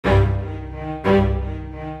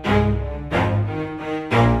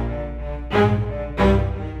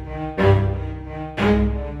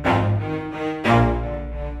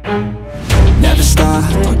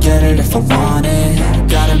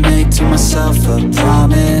myself a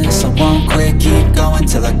promise. I won't quit, keep going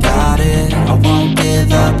till I got it. I won't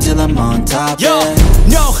give up till I'm on top. Yo, yeah.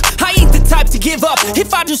 no, I ain't the type to give up.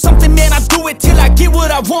 If I do something, man, I do it till I get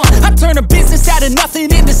what I want. I turn a business out of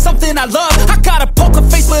nothing into something I love. I got a poker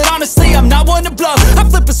face, but honestly, I'm not one to bluff. I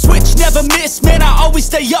flip a switch, never miss, man, I always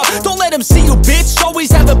stay up. Don't let them see you, bitch,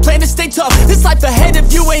 always have a plan to stay tough. This life ahead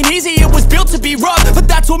of you ain't easy, it was built to be rough. But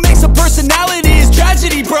that's what makes a personality, is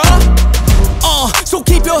tragedy, bruh. So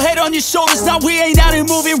keep your head on your shoulders. Now we ain't out here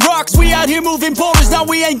moving rocks, we out here moving boulders. Now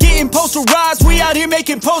we ain't getting posterized, we out here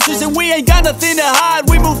making posters. And we ain't got nothing to hide,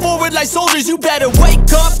 we move forward like soldiers. You better wake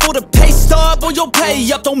up for the pay stub or you'll pay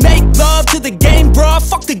up. Don't make love to the game, bruh,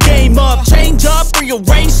 fuck the game up. Change up,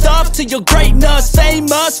 rearrange stuff to your greatness.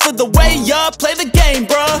 Famous for the way up, play the game,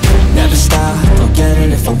 bruh.